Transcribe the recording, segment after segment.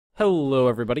Hello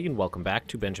everybody and welcome back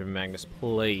to Benjamin Magnus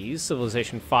Plays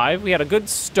Civilization 5. We had a good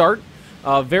start,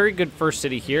 very good first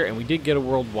city here, and we did get a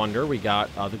world wonder. We got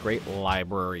the Great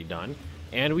Library done,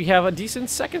 and we have a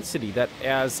decent second city that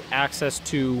has access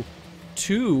to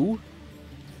 2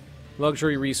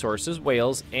 luxury resources,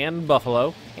 whales and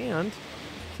buffalo, and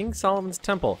King Solomon's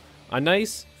Temple. A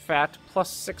nice, fat,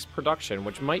 +6 production,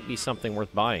 which might be something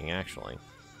worth buying, actually.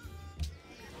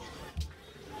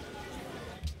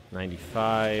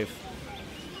 95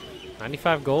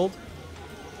 gold.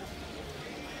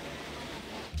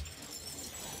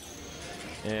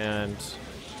 And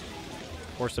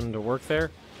force them to work there.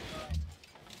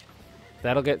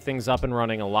 That'll get things up and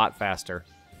running a lot faster.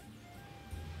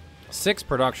 6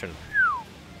 production.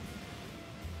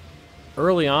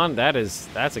 Early on, that's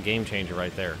a game changer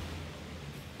right there.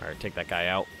 Alright, take that guy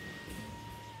out.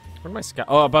 Where'd my scout?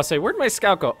 Oh, I was about to say, where'd my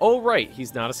scout go? Oh, right,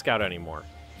 he's not a scout anymore.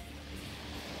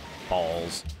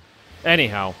 Balls.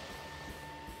 Anyhow.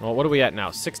 Well, what are we at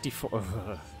now?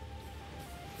 64.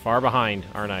 Far behind,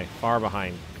 aren't I? Far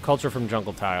behind. Culture from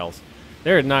jungle tiles.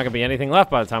 There's not gonna be anything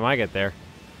left by the time I get there.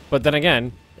 But then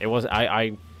again, it was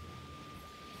I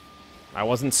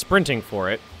wasn't sprinting for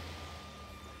it.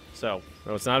 So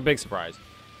it's not a big surprise.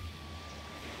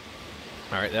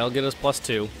 Alright, that'll get us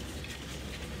 +2.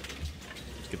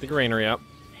 Let's get the granary up.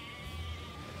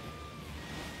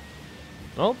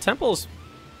 Well, temples.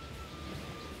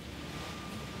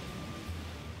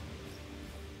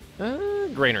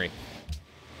 Granary.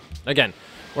 Again,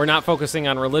 we're not focusing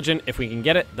on religion. If we can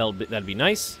get it, that'd be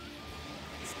nice.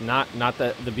 It's not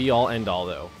the be-all, end-all,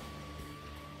 though.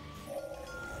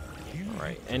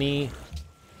 Alright, any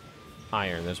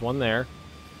iron. There's one there.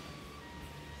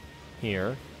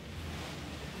 Here.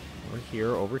 Over here,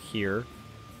 over here.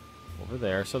 Over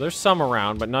there. So there's some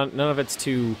around, but none of it's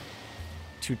too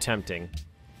tempting.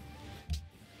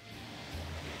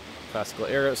 Classical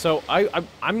era. So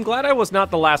I'm glad I was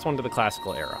not the last one to the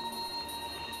classical era.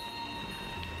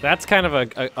 That's kind of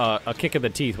a kick of the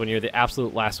teeth when you're the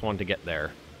absolute last one to get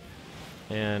there.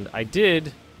 And I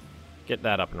did get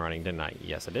that up and running, didn't I?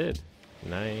 Yes, I did.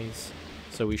 Nice.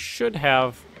 So we should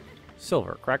have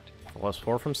silver, correct?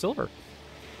 +4 from silver.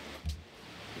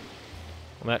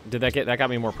 Well, that got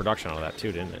me more production out of that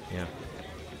too, didn't it? Yeah.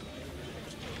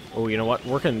 Oh, you know what?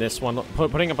 Working this one,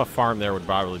 putting up a farm there would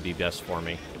probably be best for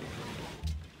me.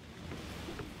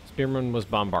 Spearman was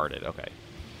bombarded. Okay.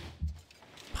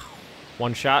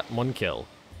 One shot, 1 kill.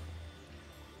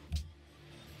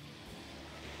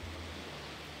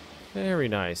 Very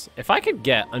nice. If I could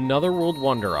get another world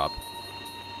wonder up,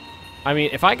 I mean,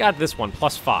 if I got this one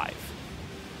 +5,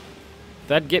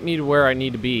 that'd get me to where I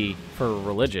need to be for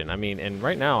religion. I mean, and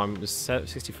right now I'm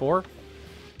 64.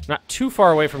 Not too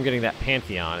far away from getting that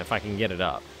Pantheon if I can get it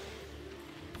up.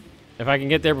 If I can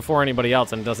get there before anybody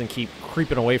else and it doesn't keep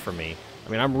creeping away from me. I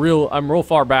mean, I'm real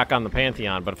far back on the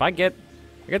Pantheon, but if I get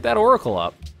that Oracle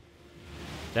up,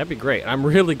 that'd be great. I'm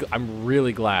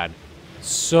really glad.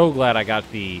 So glad I got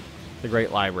the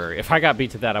Great Library. If I got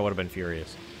beat to that, I would have been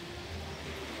furious.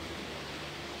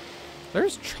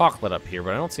 There's chocolate up here,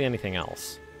 but I don't see anything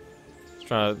else. Let's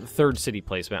try the 3rd city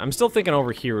placement. I'm still thinking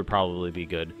over here would probably be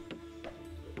good.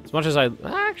 As much as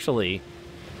actually,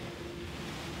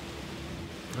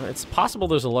 it's possible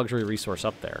there's a luxury resource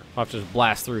up there. I'll have to just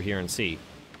blast through here and see.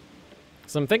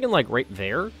 So I'm thinking like right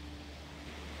there.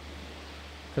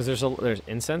 Because there's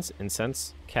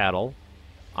incense, cattle,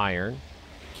 iron,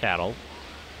 cattle,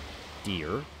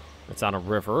 deer. It's on a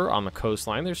river on the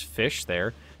coastline. There's fish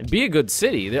there. It'd be a good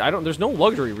city. There's no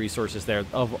luxury resources there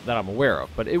that I'm aware of,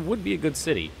 but it would be a good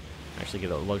city. Actually,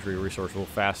 get a luxury resource real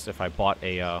fast if I bought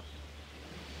a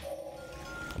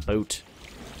boat.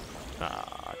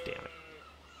 Ah, damn it.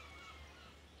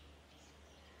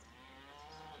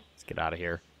 Let's get out of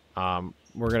here.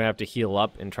 We're gonna have to heal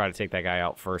up and try to take that guy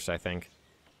out first, I think.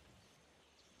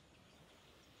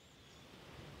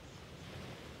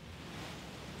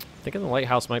 Thinking the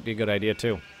lighthouse might be a good idea,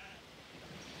 too.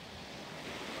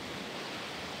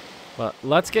 But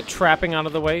let's get trapping out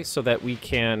of the way so that we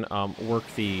can work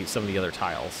some of the other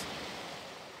tiles.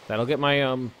 That'll get my...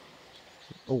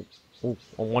 Oh,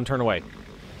 1 turn away.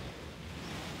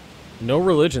 No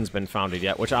religion's been founded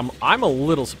yet, which I'm a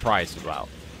little surprised about.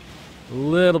 A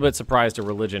little bit surprised a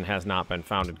religion has not been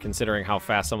founded, considering how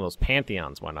fast some of those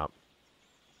pantheons went up.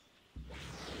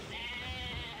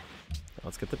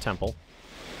 Let's get the temple.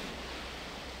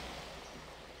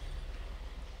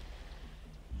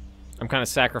 I'm kind of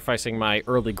sacrificing my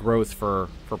early growth for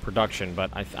production,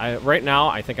 but right now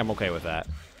I think I'm okay with that.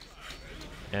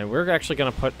 And we're actually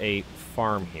going to put a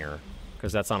farm here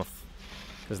because that's on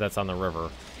the river.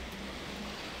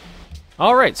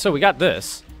 All right, so we got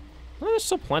this. Well, there's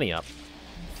still plenty up.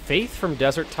 Faith from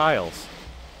desert tiles.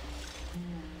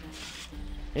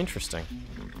 Interesting.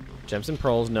 Gems and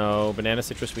pearls, no. Banana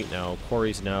citrus wheat, no.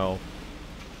 Quarries, no.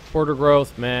 Border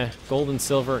growth, meh. Gold and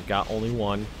silver, got only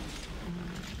one.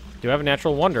 Do have a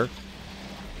natural wonder.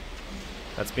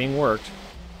 That's being worked.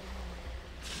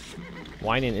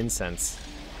 Wine and incense.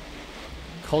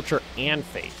 Culture and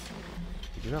faith.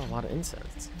 You do have a lot of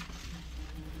incense.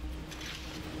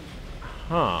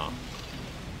 Huh.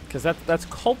 Because that's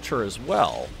culture as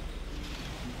well.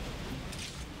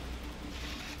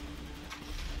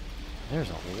 There's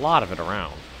a lot of it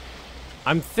around.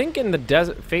 I'm thinking the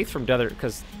desert faith from desert,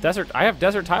 because I have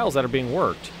desert tiles that are being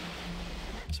worked.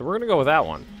 So we're gonna go with that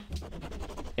one.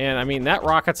 And I mean, that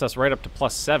rockets us right up to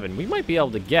 +7. We might be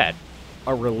able to get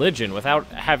a religion without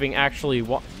having actually,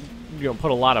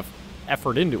 put a lot of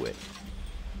effort into it.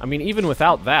 I mean, even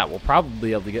without that, we'll probably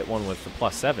be able to get one with the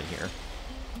 +7 here.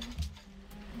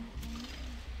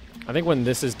 I think when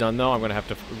this is done, though, I'm gonna have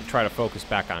to try to focus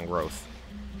back on growth.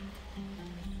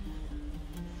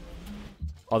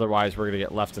 Otherwise, we're gonna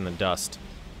get left in the dust.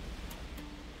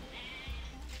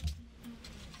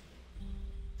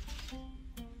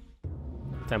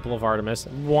 Temple of Artemis.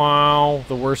 Wow.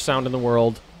 The worst sound in the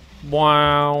world.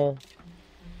 Wow.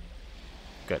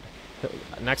 Good.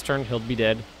 Next turn, he'll be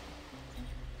dead.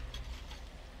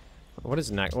 What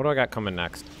is next? What do I got coming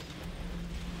next?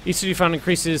 Each city found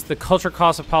increases the culture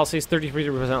cost of policies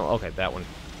 33%. Okay, that one.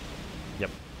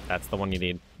 Yep. That's the one you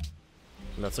need.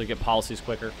 And that's how you get policies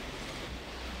quicker.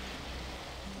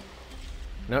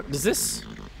 Now, does this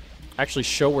actually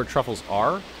show where truffles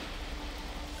are?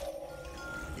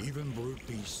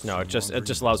 No, it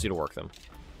just allows you to work them.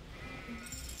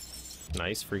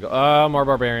 Nice, free go. More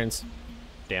barbarians.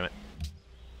 Damn it.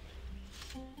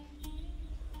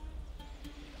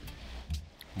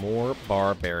 More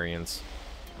barbarians.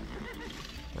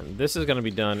 And this is going to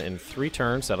be done in 3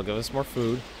 turns. That'll give us more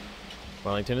food.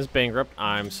 Wellington is bankrupt.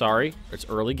 I'm sorry. It's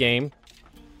early game.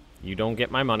 You don't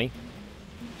get my money.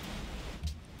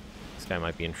 This guy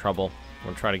might be in trouble. I'm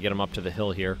going to try to get him up to the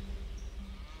hill here.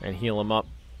 And heal him up.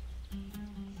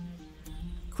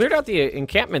 Cleared out the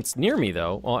encampments near me,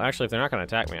 though. Well, actually, if they're not going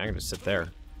to attack me, I can just sit there.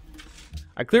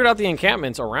 I cleared out the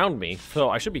encampments around me, so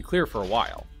I should be clear for a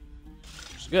while.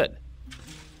 Which is good.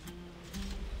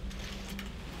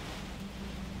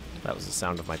 That was the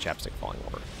sound of my chapstick falling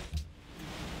over.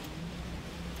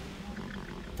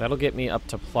 That'll get me up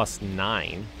to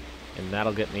 +9, and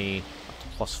that'll get me up to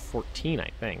 +14,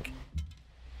 I think.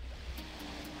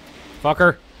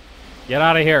 Fucker! Get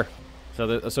out of here!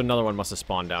 So another one must have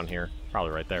spawned down here.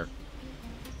 Probably right there.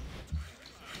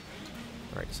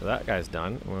 Alright, so that guy's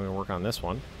done. We're going to work on this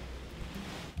one.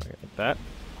 Like that.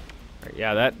 Alright,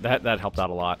 yeah, that helped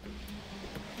out a lot.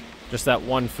 Just that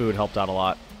one food helped out a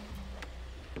lot.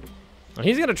 Well,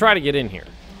 he's going to try to get in here.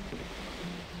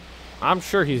 I'm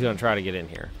sure he's going to try to get in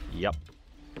here. Yep.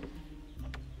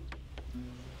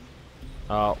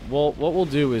 What we'll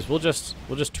do is we'll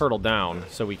just turtle down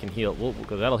so we can heal.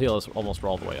 Because that'll heal us almost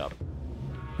all the way up.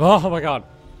 Oh my god.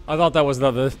 I thought that was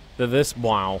the this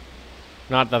wow.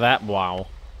 Not the that wow.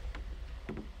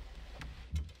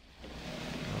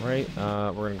 Alright,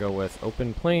 we're going to go with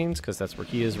open plains because that's where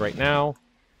he is right now.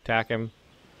 Attack him.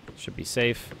 Should be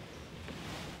safe.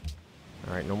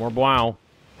 Alright, no more wow.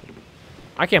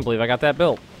 I can't believe I got that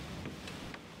built.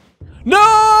 No!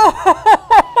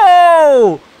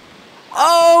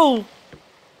 Oh!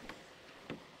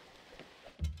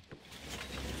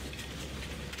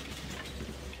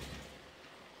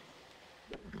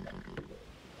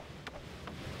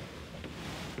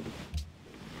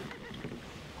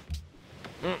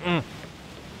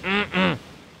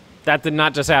 That did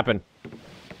not just happen.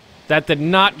 That did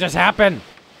not just happen.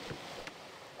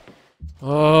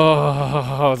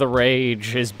 Oh, the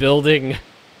rage is building.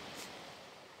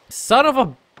 Son of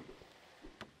a...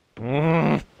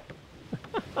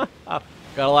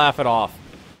 Gotta laugh it off.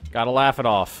 Gotta laugh it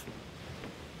off.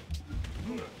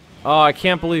 Oh, I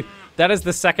can't believe... That is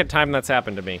the second time that's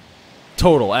happened to me.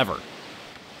 Total, ever.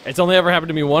 It's only ever happened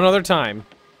to me one other time.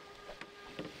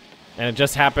 And it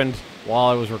just happened while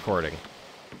I was recording.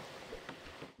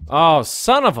 Oh,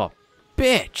 son of a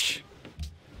bitch.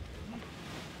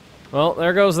 Well,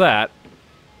 there goes that.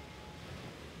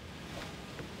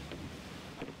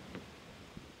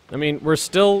 I mean, we're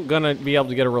still gonna be able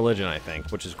to get a religion, I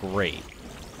think, which is great.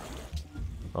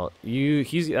 Well,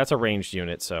 that's a ranged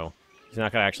unit, so he's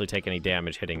not gonna actually take any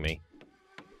damage hitting me.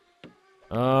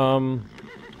 I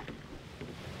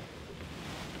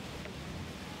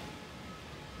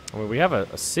mean, we have a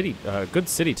good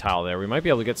city tile there. We might be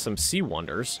able to get some sea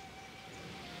wonders.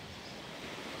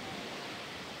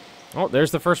 Oh,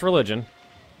 there's the first religion.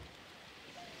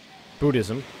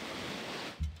 Buddhism.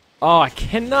 Oh, I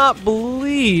cannot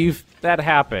believe that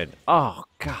happened. Oh,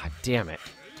 god damn it.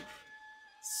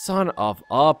 Son of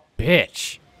a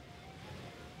bitch.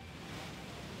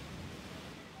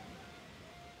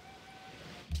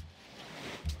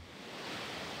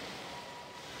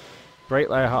 Bright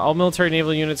lighthouse. All military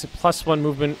naval units +1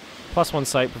 movement, +1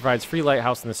 site provides free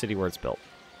lighthouse in the city where it's built.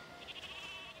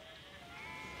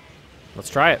 Let's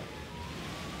try it.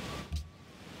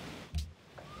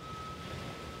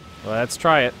 Let's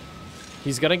try it.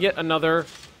 He's gonna get another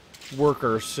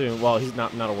worker soon. Well, he's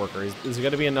not a worker. There's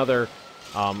gonna be another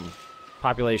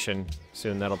population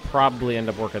soon that'll probably end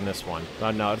up working this one.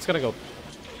 No, it's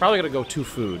probably gonna go to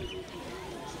food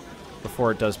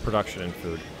before it does production in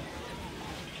food.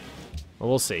 Well,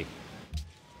 we'll see.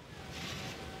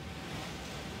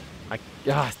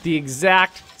 The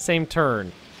exact same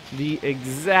turn. The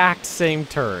exact same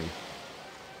turn.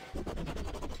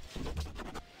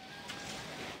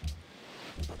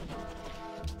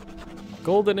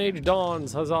 Golden Age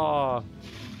dawns, huzzah!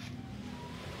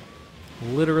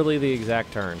 Literally the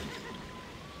exact turn.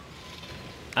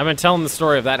 I've been telling the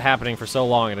story of that happening for so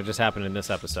long, and it just happened in this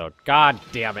episode. God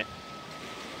damn it.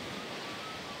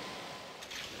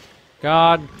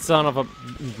 God, son of a...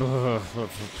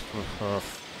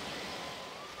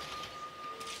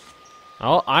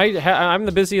 Oh, I'm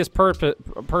the busiest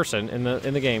person in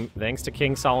the game, thanks to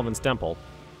King Solomon's Temple.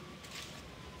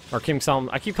 Or King Solomon.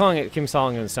 I keep calling it King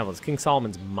Solomon's Temple. It's King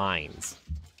Solomon's Mines.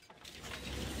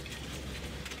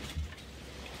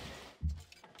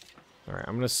 Alright,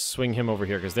 I'm gonna swing him over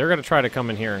here, because they're gonna try to come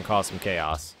in here and cause some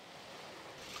chaos.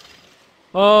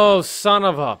 Oh, son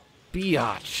of a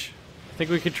biatch. I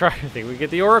think we could try. I think we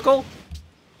get the Oracle.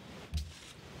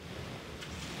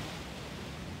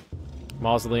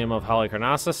 Mausoleum of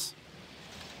Halicarnassus.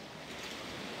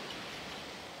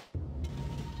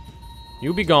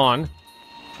 You be gone.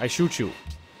 I shoot you.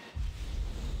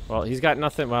 Well, he's got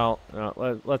nothing. Well,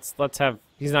 let's have.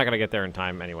 He's not gonna get there in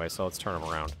time anyway, so let's turn him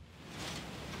around.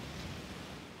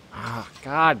 Ah,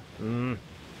 God.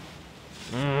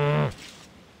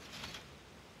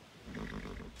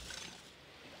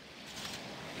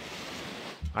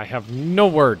 I have no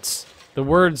words. The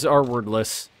words are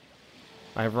wordless.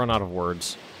 I have run out of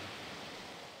words.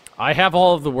 I have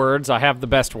all of the words. I have the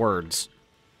best words.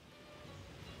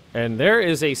 And there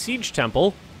is a siege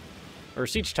temple. Or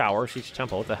siege tower. Siege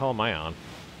temple. What the hell am I on?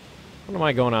 What am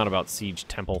I going on about siege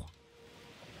temple?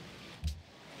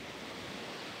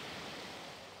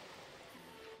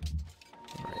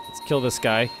 Alright, let's kill this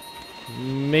guy.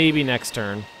 Maybe next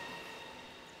turn.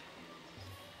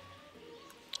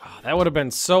 Oh, that would have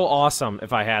been so awesome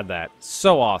if I had that.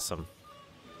 So awesome.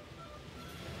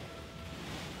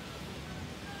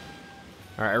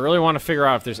 Alright, I really want to figure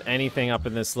out if there's anything up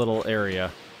in this little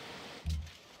area.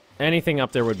 Anything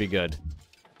up there would be good.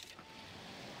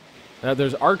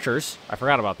 There's archers. I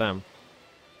forgot about them.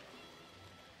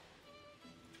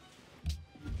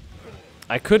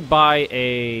 I could buy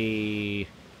a...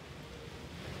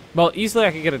 Well, easily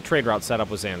I could get a trade route set up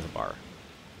with Zanzibar.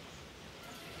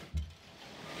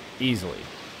 Easily.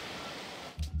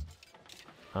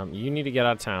 You need to get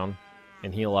out of town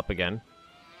and heal up again.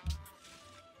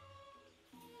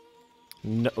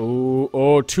 No,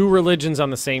 oh, 2 religions on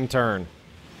the same turn.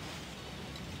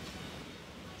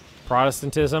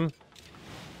 Protestantism.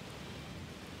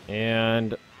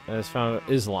 And as found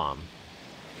Islam.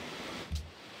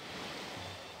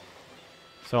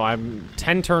 So I'm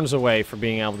 10 turns away from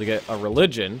being able to get a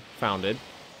religion founded.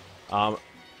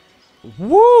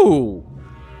 Woo!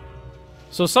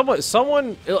 So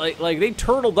someone like they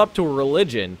turtled up to a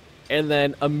religion and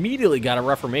then immediately got a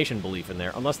Reformation belief in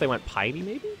there. Unless they went piety,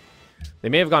 maybe? They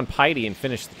may have gone piety and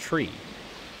finished the tree.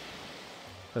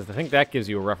 Because I think that gives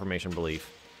you a Reformation belief.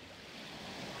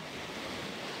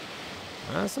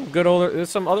 There's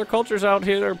some other cultures out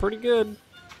here that are pretty good.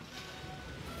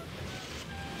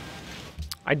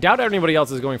 I doubt anybody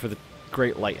else is going for the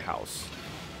Great Lighthouse.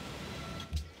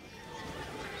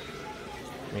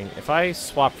 I mean, if I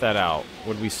swap that out,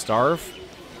 would we starve?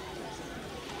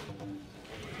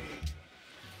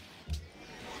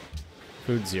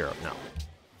 Food 0, no.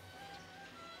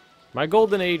 My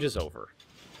golden age is over.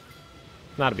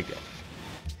 Not a big deal.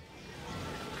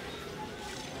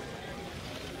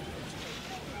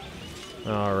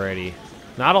 Alrighty.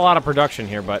 Not a lot of production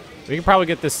here, but we can probably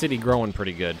get this city growing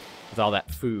pretty good with all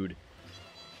that food.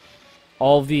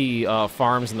 All the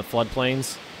farms in the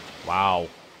floodplains. Wow.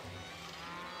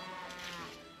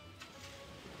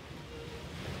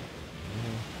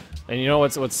 And you know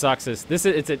what sucks is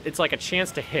it's like a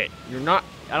chance to hit. You're not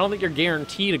I don't think you're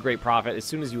guaranteed a great profit as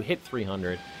soon as you hit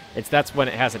 300. That's when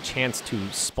it has a chance to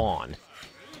spawn.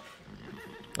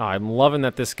 Oh, I'm loving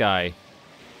that this guy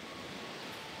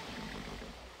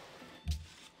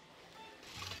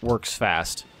works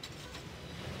fast.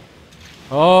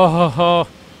 Oh, ho, ho.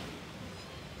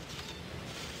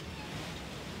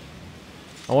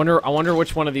 I wonder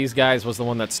which one of these guys was the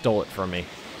one that stole it from me.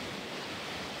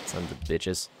 Sons of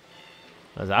bitches.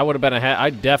 I would have been ahead. I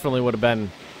definitely would have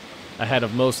been ahead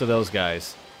of most of those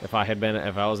guys if I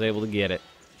was able to get it.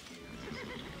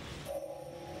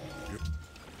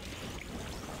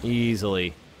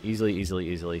 Easily. Easily, easily,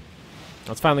 easily.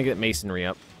 Let's finally get masonry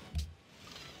up.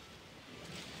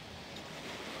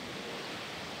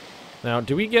 Now,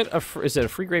 do we get is it a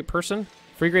free great person?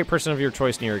 Free great person of your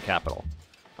choice near your capital.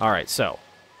 Alright, so.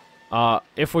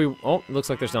 If we... Oh, looks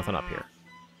like there's nothing up here.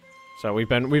 So we've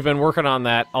been working on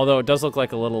that, although it does look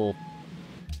like a little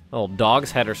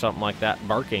dog's head or something like that,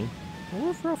 barking.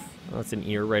 Woof, woof. Oh, that's an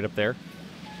ear right up there.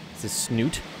 It's his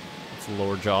snoot. It's the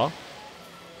lower jaw.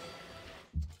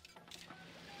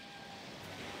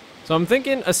 So I'm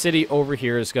thinking a city over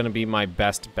here is going to be my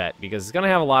best bet, because it's going to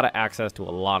have a lot of access to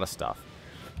a lot of stuff.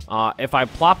 If I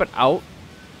plop it out,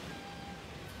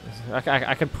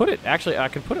 I could put it, actually, I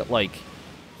could put it like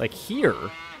here.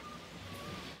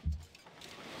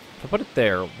 If I put it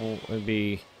there, it'd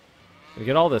be, we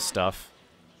get all this stuff.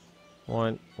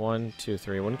 1, 2,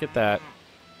 3. Wouldn't get that.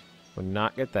 Would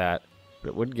not get that. But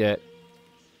it would get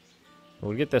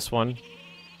this one.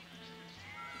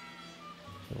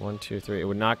 1, 2, 3. It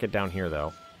would not get down here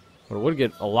though. But it would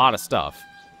get a lot of stuff.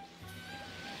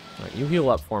 Alright, you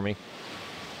heal up for me.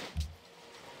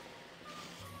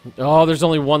 Oh, there's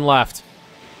only one left.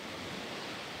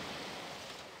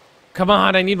 Come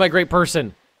on, I need my great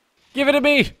person. Give it to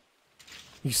me!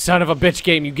 You son of a bitch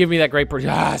game, you give me that great person.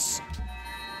 Yes!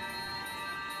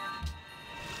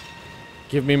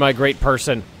 Give me my great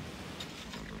person.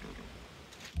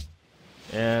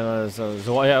 And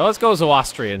let's go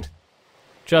Zoroastrian.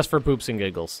 Just for poops and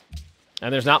giggles.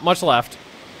 And there's not much left.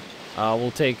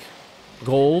 We'll take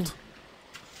gold.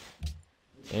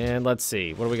 And let's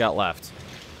see, what do we got left?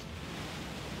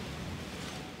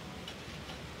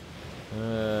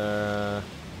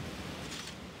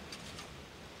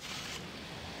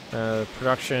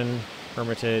 Production,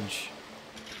 hermitage.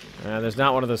 There's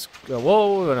not one of those.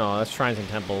 Whoa, no, that's shrines and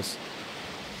temples.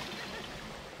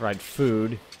 Provide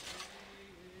food.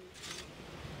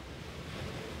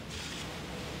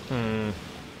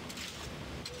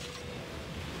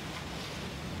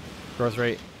 Growth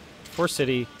rate for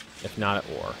city, if not at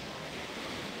war.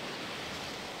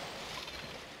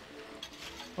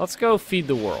 Let's go feed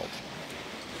the world.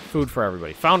 Food for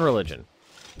everybody. Found religion.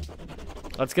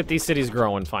 Let's get these cities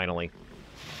growing finally.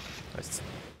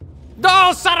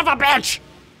 No, son of a bitch!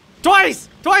 Twice!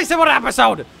 Twice in one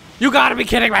episode! You gotta be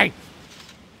kidding me!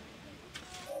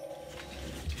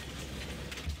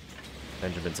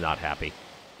 Benjamin's not happy.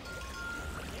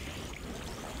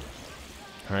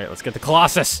 Alright, let's get the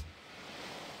Colossus!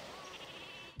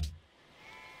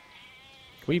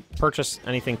 Can we purchase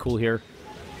anything cool here?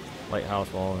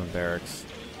 Lighthouse, wall, and barracks.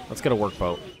 Let's get a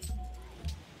workboat.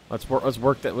 Let's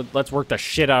work the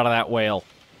shit out of that whale.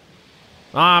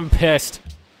 I'm pissed.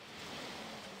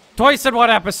 Twice in one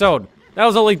episode. That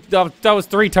was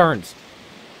 3 turns.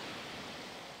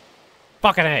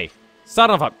 Fucking A. Son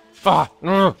of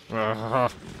a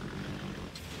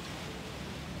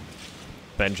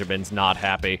Benjamin's not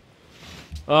happy.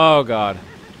 Oh god.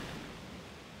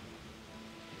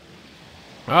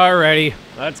 Alrighty,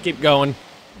 let's keep going.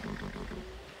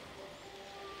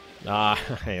 I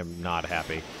am not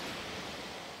happy.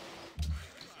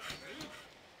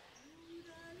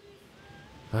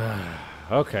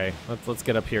 Okay, let's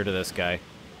get up here to this guy.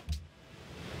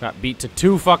 Got beat to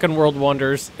 2 fucking world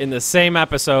wonders in the same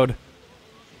episode.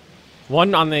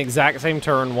 One on the exact same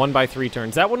turn, 1 by 3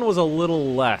 turns. That one was a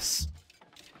little less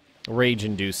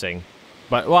rage-inducing.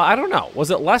 But, well, I don't know.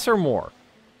 Was it less or more?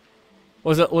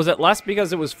 Was it less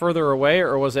because it was further away,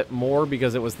 or was it more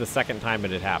because it was the second time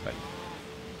it had happened?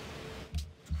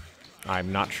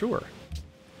 I'm not sure.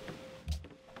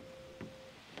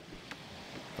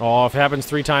 Oh, if it happens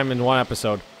 3 times in one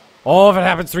episode. Oh, if it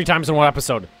happens 3 times in one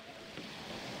episode.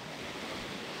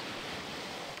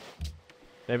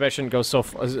 Maybe I shouldn't go so,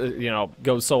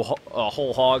 go so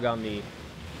whole hog on the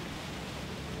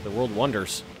world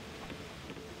wonders.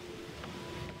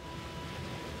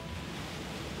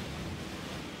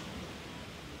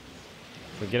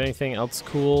 Did we get anything else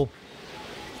cool?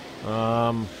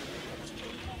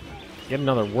 Get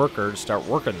another worker to start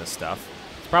working this stuff.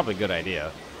 It's probably a good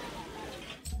idea.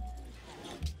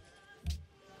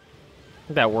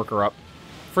 Get that worker up.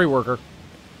 Free worker.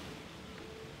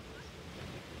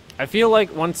 I feel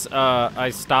like once I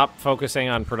stop focusing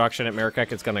on production at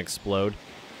Marrakech, it's gonna explode.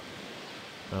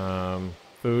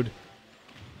 Food.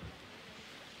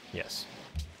 Yes.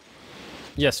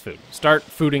 Yes, food. Start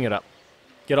fooding it up.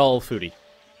 Get all foodie.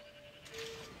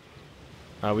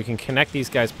 We can connect these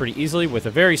guys pretty easily with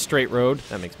a very straight road.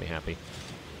 That makes me happy.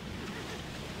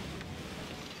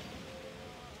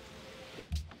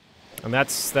 And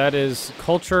that is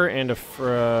culture and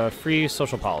a free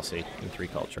social policy in 3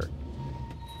 culture.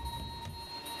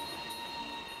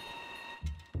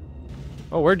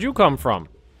 Oh, where'd you come from?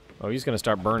 Oh, he's gonna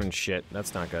start burning shit.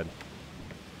 That's not good.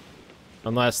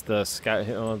 Unless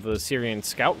the the Syrian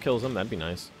scout kills him, that'd be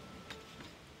nice.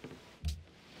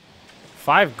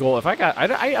 5 gold. If I got, I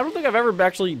don't think I've ever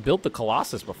actually built the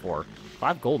Colossus before.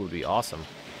 5 gold would be awesome.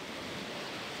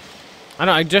 I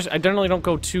know. I generally don't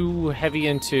go too heavy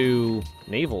into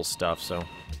naval stuff, so.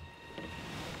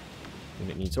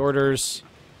 Unit needs orders.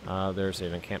 There's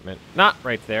an encampment. Not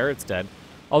right there. It's dead.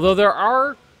 Although there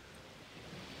are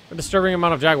a disturbing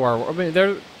amount of Jaguar. I mean,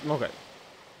 they're okay.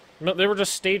 They were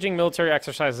just staging military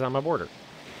exercises on my border.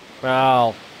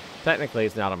 Well, technically,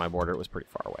 it's not on my border. It was pretty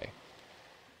far away.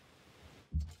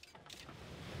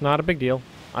 Not a big deal.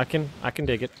 I can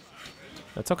dig it.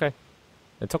 That's okay.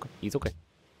 It's okay. He's okay.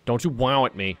 Don't you wow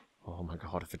at me. Oh my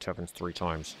god, if it happens 3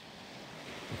 times.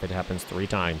 If it happens 3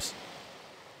 times.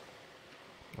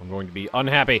 I'm going to be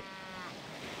unhappy.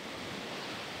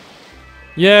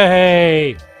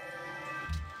 Yay!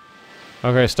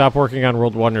 Okay, stop working on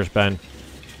World Wonders, Ben.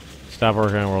 Stop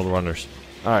working on World Wonders.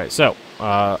 Alright, so,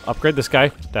 upgrade this guy,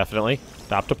 definitely.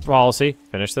 Adopt a policy.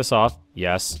 Finish this off.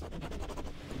 Yes.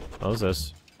 What was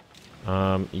this?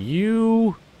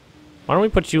 You... Why don't we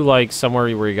put you, like,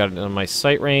 somewhere where you got my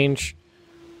sight range?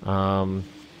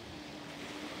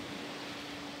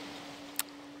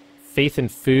 Faith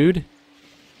and food?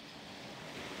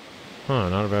 Huh,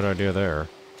 not a bad idea there.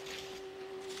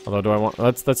 Although, do I want...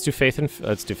 Let's do faith and...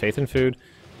 Let's do faith and food.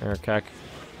 Marrakech.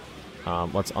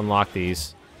 Let's unlock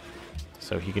these.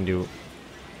 So he can do...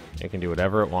 It can do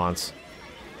whatever it wants.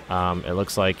 It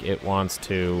looks like it wants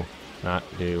to not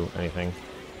do anything.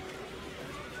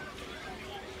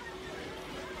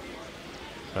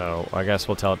 So, I guess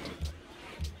we'll tell it...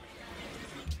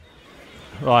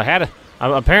 Well, I had...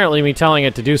 apparently, me telling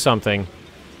it to do something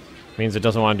means it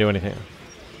doesn't want to do anything.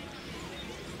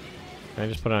 Can I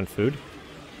just put it on food?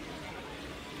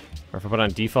 Or if I put it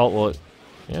on default, will it...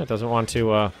 Yeah, it doesn't want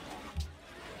to,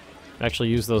 actually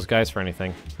use those guys for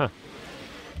anything. Huh.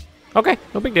 Okay,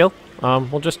 no big deal.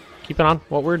 We'll just keep it on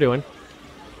what we're doing.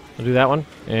 We'll do that one,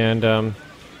 and,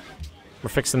 we're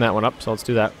fixing that one up, so let's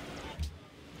do that.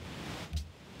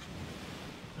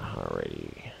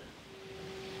 Alrighty.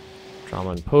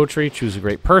 Drama and poetry, choose a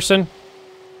great person.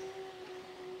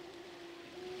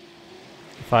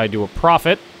 If I do a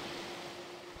prophet...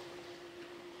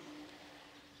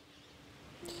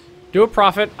 Do a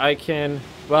prophet, I can...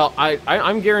 Well,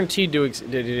 I'm guaranteed to,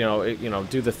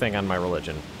 do the thing on my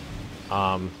religion.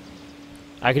 I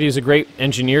could use a great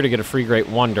engineer to get a free great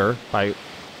wonder by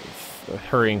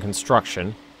hurrying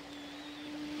construction.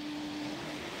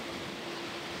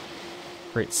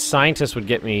 Great scientist would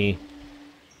get me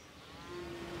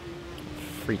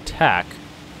free tech.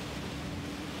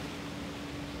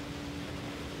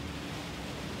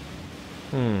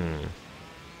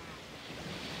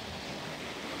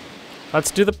 Let's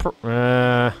do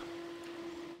the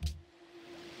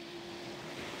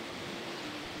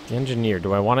engineer.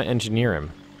 Do I want to engineer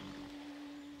him?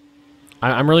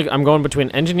 I'm going between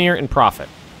engineer and prophet.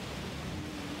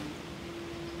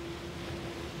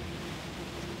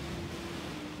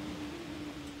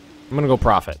 I'm gonna go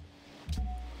prophet.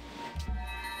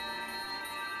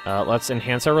 Let's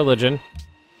enhance our religion.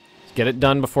 Get it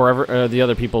done before the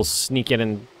other people sneak in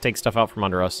and take stuff out from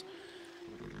under us.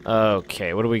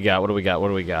 Okay, what do we got? What do we got? What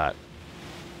do we got?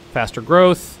 Faster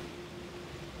growth.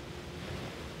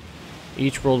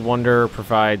 Each world wonder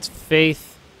provides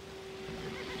faith.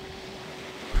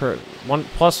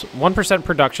 Plus 1%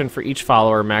 production for each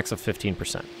follower, max of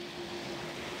 15%.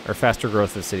 Or faster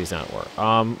growth of cities not at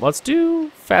war. Let's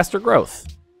do faster growth.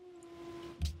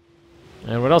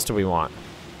 And what else do we want?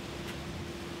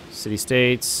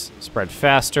 City-states, spread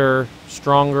faster,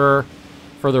 stronger,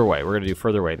 further away. We're gonna do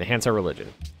further away. Enhance our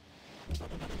religion.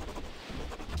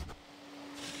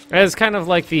 It's kind of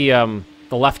like the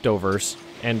leftovers,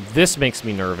 and this makes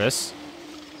me nervous.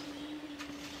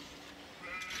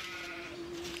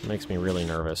 It makes me really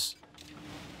nervous.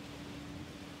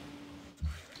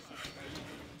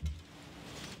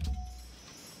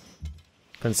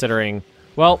 Considering,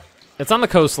 well, It's on the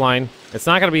coastline. It's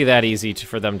not gonna be that easy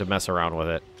for them to mess around with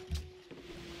it.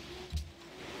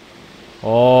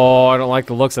 Oh, I don't like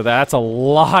the looks of that. That's a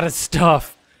lot of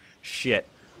stuff. Shit.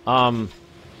 We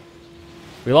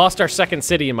lost our second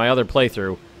city in my other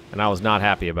playthrough, and I was not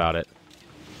happy about it.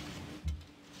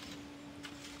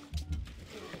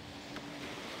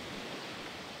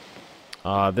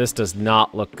 This does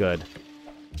not look good.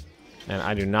 And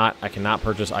I cannot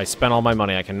purchase, I spent all my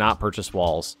money, I cannot purchase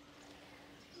walls.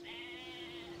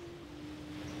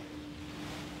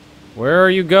 Where are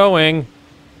you going?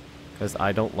 Because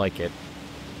I don't like it.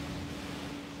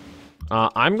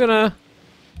 I'm gonna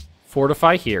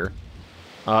fortify here.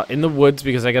 In the woods,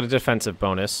 because I got a defensive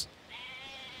bonus.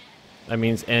 That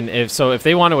means, and if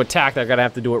they want to attack, they're gonna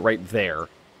have to do it right there.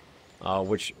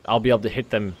 Which I'll be able to hit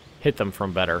them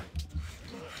from better.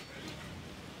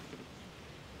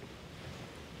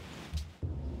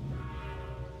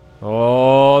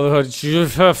 Oh,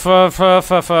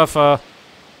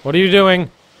 what are you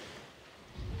doing?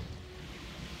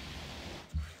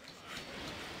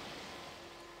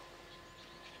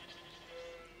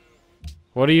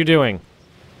 What are you doing?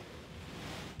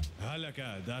 I was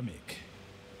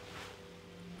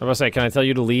about to say, can I tell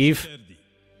you to leave?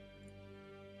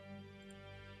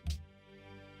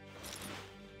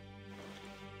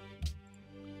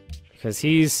 Because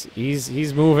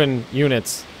he's moving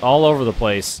units all over the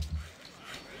place.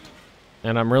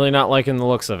 And I'm really not liking the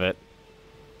looks of it.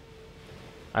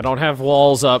 I don't have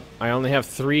walls up. I only have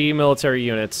 3 military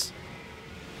units.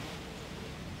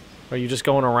 Are you just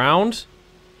going around?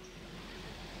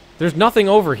 There's nothing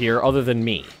over here other than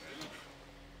me.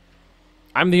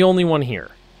 I'm the only one here.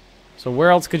 So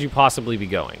where else could you possibly be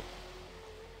going?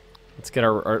 Let's get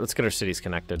our cities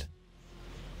connected.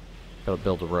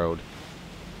 Build a road.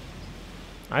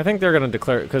 I think they're gonna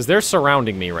declare, because they're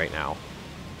surrounding me right now.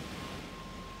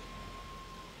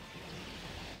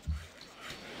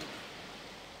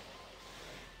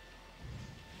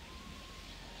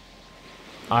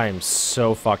 I am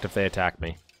so fucked if they attack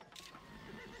me.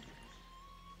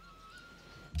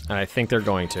 And I think they're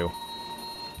going to.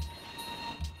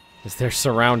 Because they're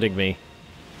surrounding me.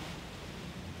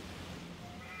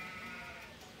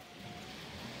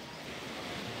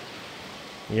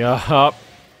 Yup.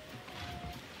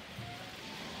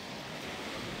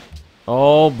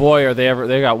 Oh boy, are they ever...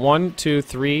 They got 1, 2,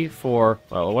 3, 4...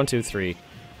 Well, 1, 2, 3...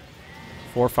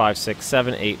 4, 5, 6,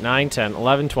 7, 8, 9, 10,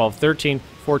 11, 12, 13,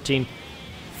 14...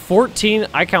 14...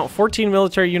 I count 14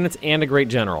 military units and a great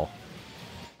general.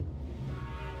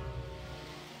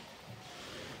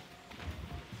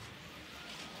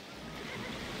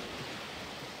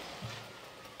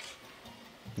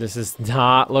 This is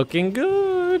not looking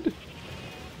good.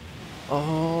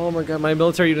 Oh my god, my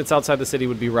military units outside the city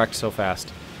would be wrecked so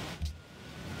fast.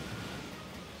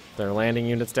 They're landing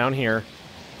units down here.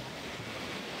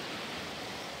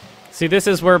 See, this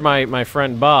is where my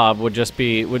friend Bob would just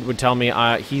be, would tell me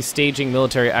he's staging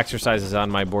military exercises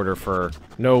on my border for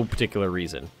no particular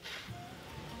reason.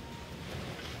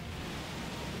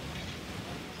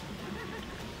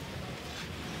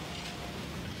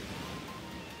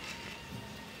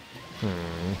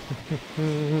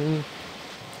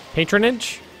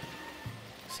 Patronage?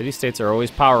 City-states are always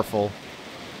powerful.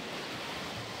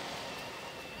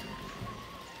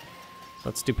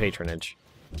 Let's do patronage.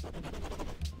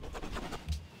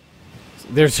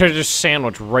 They're just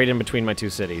sandwiched right in between my 2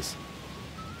 cities.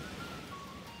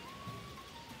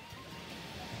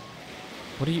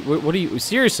 What are you,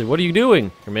 seriously, what are you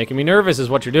doing? You're making me nervous is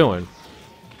what you're doing.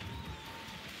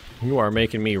 You are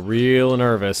making me real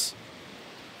nervous.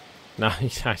 Now,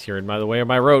 you're in the way of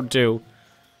my road, too.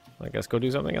 I guess go do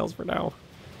something else for now.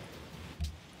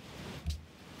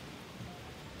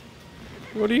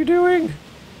 What are you doing?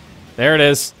 There it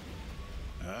is.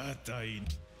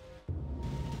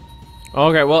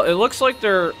 Okay, well, it looks like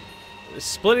they're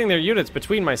splitting their units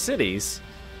between my cities.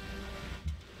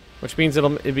 Which means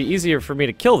it'd be easier for me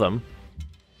to kill them.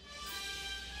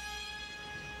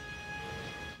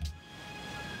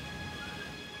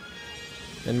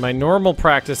 And my normal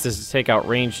practice is to take out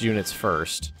ranged units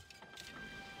first.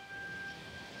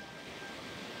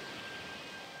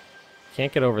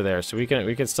 Can't get over there, so we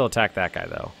can still attack that guy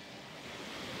though.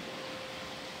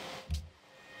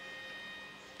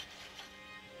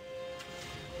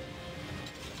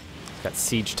 It's got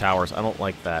siege towers. I don't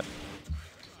like that.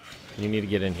 You need to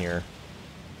get in here.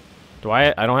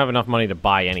 I don't have enough money to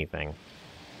buy anything.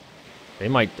 They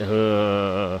might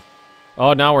oh,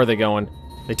 now where are they going?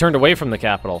 They turned away from the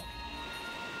capital.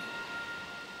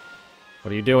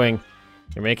 What are you doing?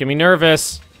 You're making me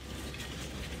nervous.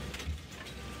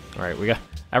 All right, we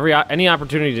got any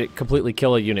opportunity to completely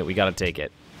kill a unit, we got to take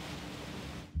it.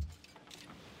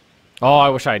 Oh, I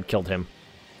wish I had killed him.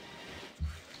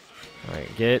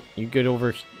 Alright, you get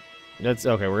over... That's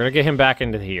okay, we're gonna get him back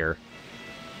into here.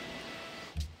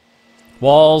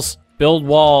 Walls! Build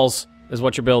walls, is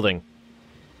what you're building.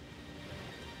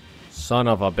 Son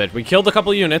of a bitch. We killed a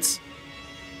couple units.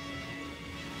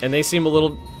 And they seem a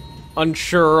little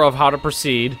unsure of how to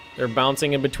proceed. They're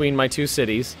bouncing in between my two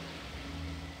cities.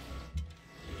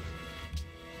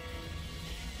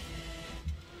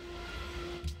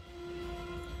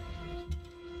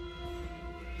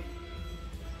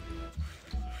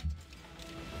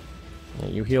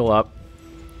 You heal up.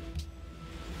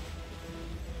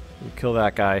 You kill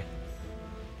that guy.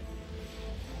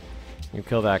 You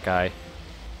kill that guy.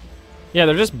 Yeah,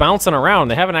 they're just bouncing around.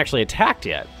 They haven't actually attacked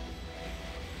yet.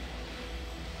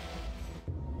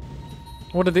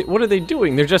 What are they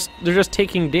doing? They're just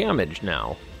taking damage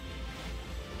now.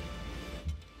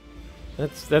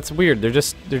 That's weird.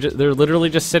 They're literally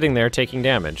just sitting there taking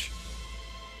damage.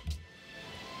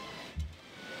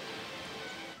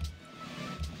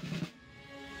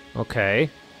 Okay.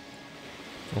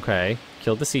 Okay.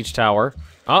 Killed the siege tower.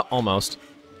 Oh, almost.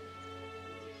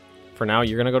 For now,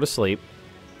 you're gonna go to sleep.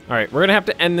 Alright, we're gonna have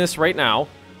to end this right now.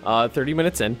 30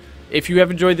 minutes in. If you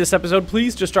have enjoyed this episode,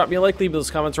 please just drop me a like, leave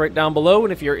those comments right down below,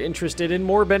 and if you're interested in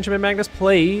more Benjamin Magnus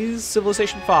Plays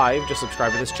Civilization 5, just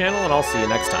subscribe to this channel, and I'll see you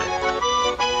next time.